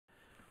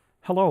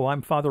Hello,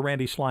 I'm Father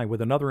Randy Sly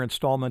with another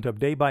installment of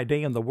Day by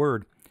Day in the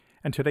Word,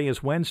 and today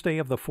is Wednesday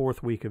of the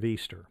fourth week of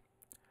Easter.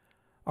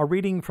 A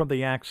reading from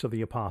the Acts of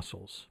the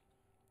Apostles.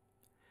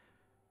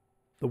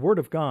 The Word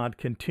of God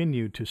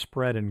continued to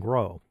spread and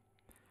grow.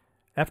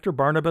 After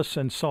Barnabas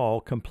and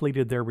Saul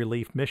completed their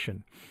relief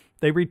mission,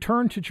 they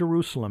returned to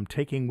Jerusalem,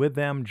 taking with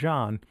them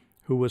John,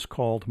 who was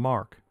called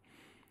Mark.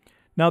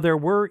 Now there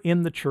were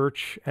in the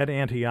church at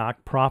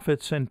Antioch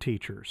prophets and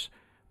teachers: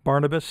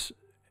 Barnabas,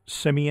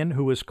 Simeon,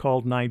 who was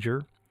called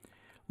Niger,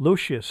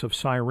 Lucius of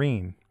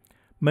Cyrene,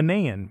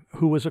 Manaen,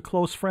 who was a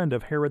close friend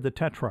of Herod the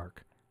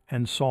Tetrarch,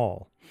 and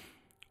Saul.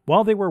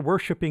 While they were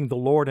worshiping the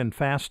Lord and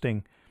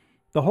fasting,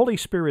 the Holy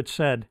Spirit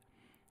said,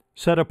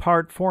 "Set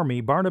apart for me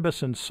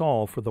Barnabas and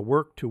Saul for the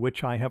work to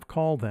which I have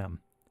called them."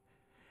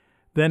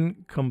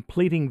 Then,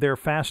 completing their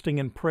fasting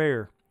and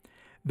prayer,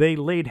 they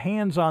laid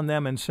hands on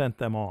them and sent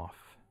them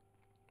off.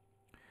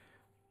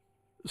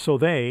 So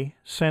they,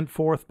 sent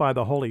forth by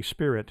the Holy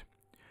Spirit,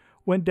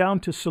 went down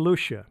to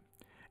Seleucia,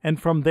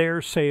 and from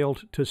there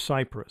sailed to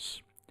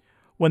Cyprus.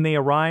 When they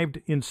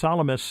arrived in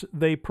Salamis,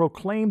 they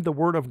proclaimed the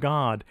word of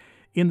God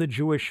in the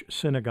Jewish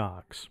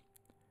synagogues.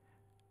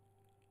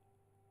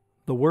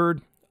 The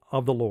word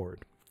of the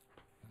Lord.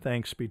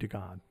 Thanks be to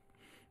God.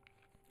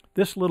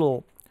 This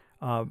little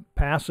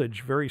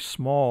passage, very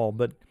small,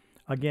 but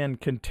again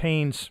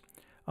contains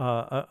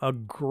a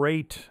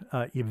great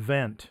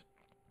event.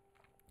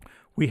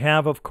 We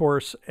have, of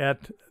course,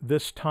 at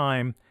this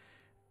time,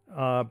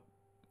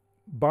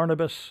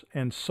 Barnabas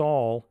and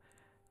Saul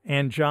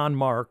and John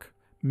Mark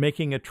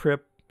making a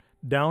trip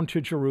down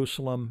to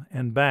Jerusalem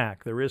and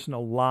back. There isn't a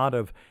lot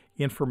of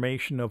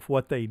information of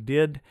what they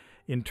did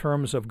in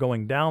terms of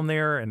going down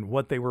there and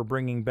what they were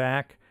bringing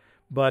back,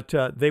 but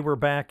they were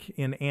back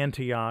in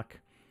Antioch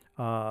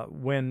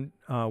when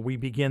we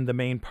begin the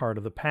main part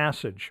of the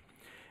passage.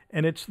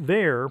 And it's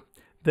there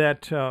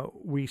that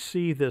we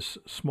see this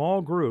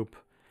small group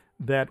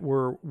that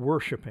were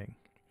worshiping.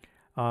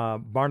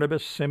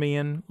 Barnabas,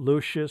 Simeon,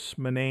 Lucius,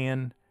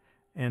 Manaen,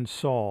 and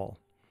Saul.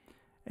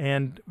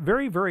 And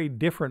very, very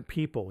different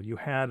people. You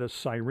had a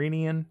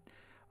Cyrenian,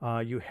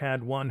 you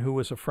had one who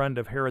was a friend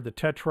of Herod the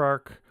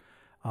Tetrarch,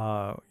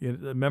 a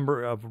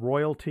member of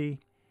royalty.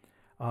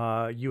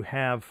 You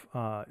have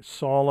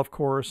Saul, of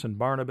course, and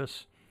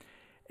Barnabas.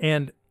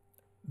 And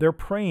they're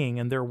praying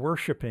and they're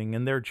worshiping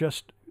and they're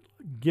just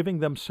giving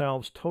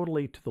themselves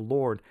totally to the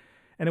Lord.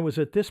 And it was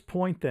at this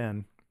point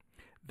then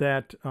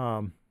that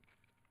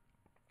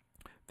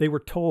they were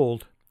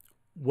told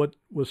what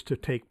was to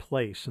take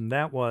place, and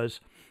that was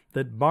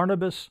that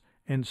Barnabas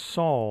and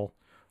Saul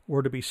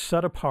were to be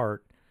set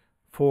apart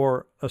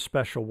for a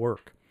special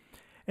work.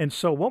 And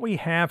so what we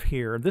have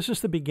here, this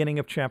is the beginning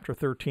of chapter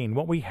 13,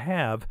 what we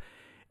have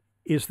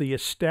is the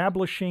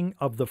establishing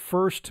of the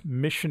first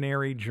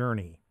missionary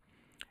journey.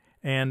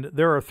 And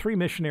there are 3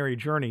 missionary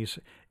journeys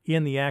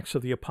in the Acts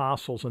of the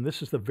Apostles, and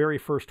this is the very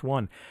first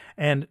one.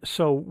 And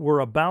so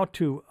we're about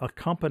to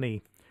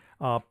accompany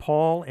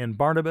Paul and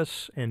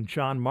Barnabas and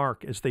John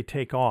Mark as they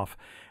take off.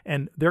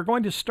 And they're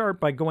going to start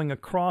by going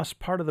across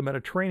part of the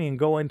Mediterranean,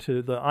 go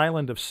into the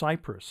island of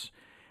Cyprus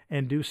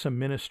and do some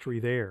ministry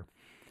there.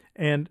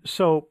 And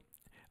so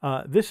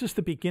this is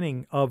the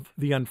beginning of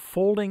the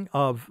unfolding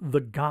of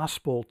the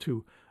gospel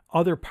to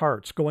other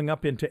parts, going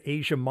up into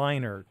Asia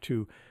Minor,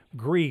 to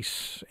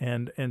Greece,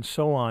 and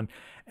so on.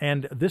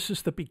 And this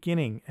is the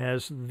beginning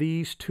as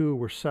these two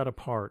were set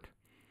apart.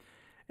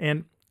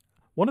 And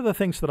one of the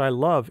things that I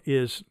love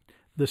is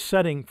the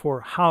setting for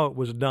how it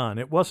was done.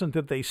 It wasn't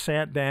that they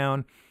sat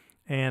down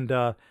and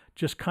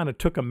just kind of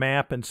took a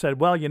map and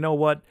said, well, you know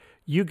what,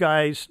 you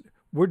guys,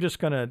 we're just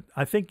going to,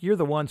 I think you're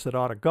the ones that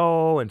ought to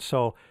go, and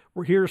so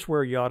here's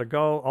where you ought to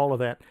go, all of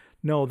that.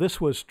 No,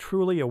 this was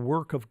truly a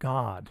work of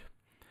God.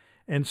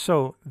 And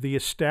so the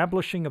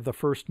establishing of the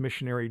first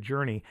missionary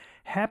journey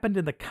happened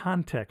in the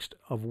context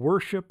of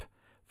worship,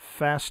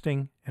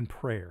 fasting, and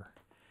prayer.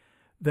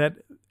 That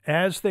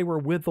as they were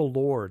with the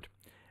Lord,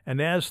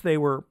 and as they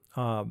were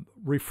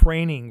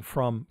refraining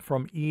from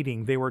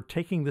eating, they were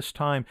taking this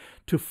time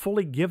to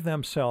fully give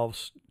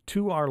themselves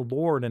to our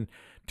Lord and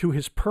to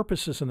His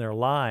purposes in their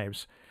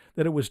lives,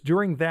 that it was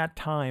during that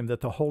time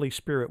that the Holy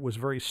Spirit was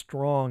very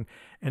strong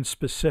and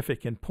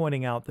specific in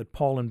pointing out that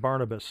Paul and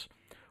Barnabas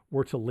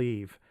were to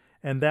leave.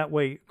 And that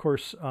way, of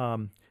course,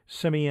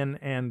 Simeon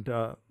and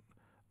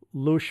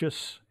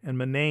Lucius and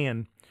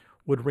Manaen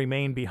would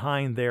remain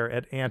behind there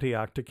at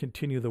Antioch to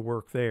continue the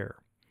work there.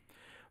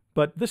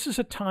 But this is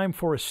a time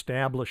for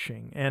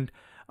establishing. And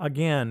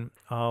again,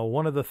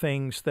 one of the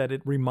things that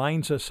it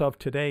reminds us of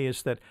today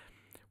is that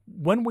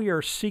when we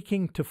are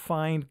seeking to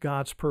find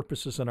God's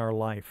purposes in our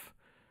life,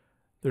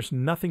 there's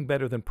nothing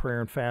better than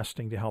prayer and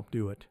fasting to help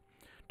do it.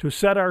 To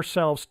set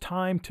ourselves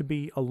time to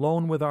be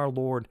alone with our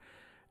Lord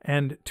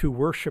and to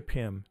worship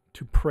Him,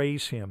 to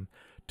praise Him,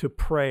 to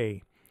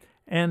pray,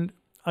 and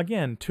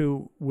again,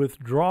 to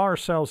withdraw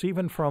ourselves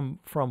even from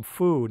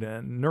food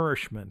and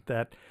nourishment,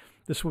 that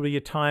this will be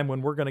a time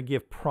when we're going to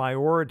give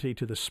priority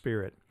to the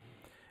Spirit.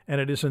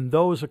 And it is in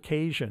those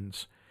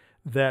occasions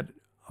that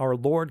our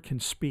Lord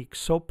can speak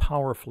so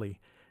powerfully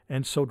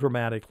and so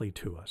dramatically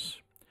to us.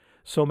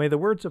 So may the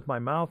words of my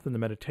mouth and the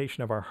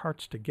meditation of our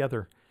hearts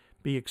together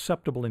be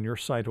acceptable in your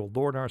sight, O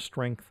Lord, our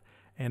strength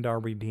and our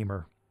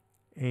Redeemer.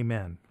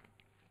 Amen.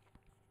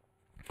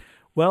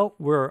 Well,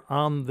 we're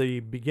on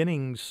the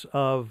beginnings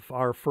of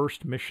our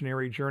first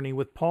missionary journey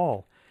with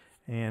Paul,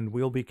 and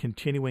we'll be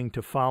continuing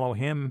to follow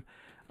him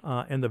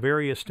and the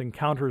various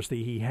encounters that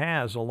he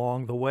has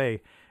along the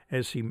way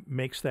as he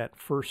makes that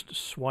first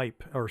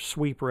sweep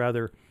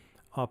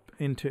up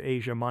into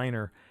Asia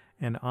Minor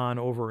and on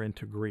over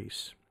into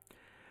Greece.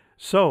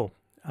 So,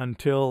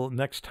 until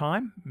next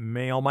time,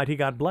 may Almighty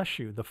God bless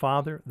you, the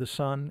Father, the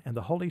Son, and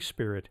the Holy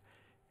Spirit.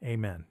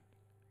 Amen.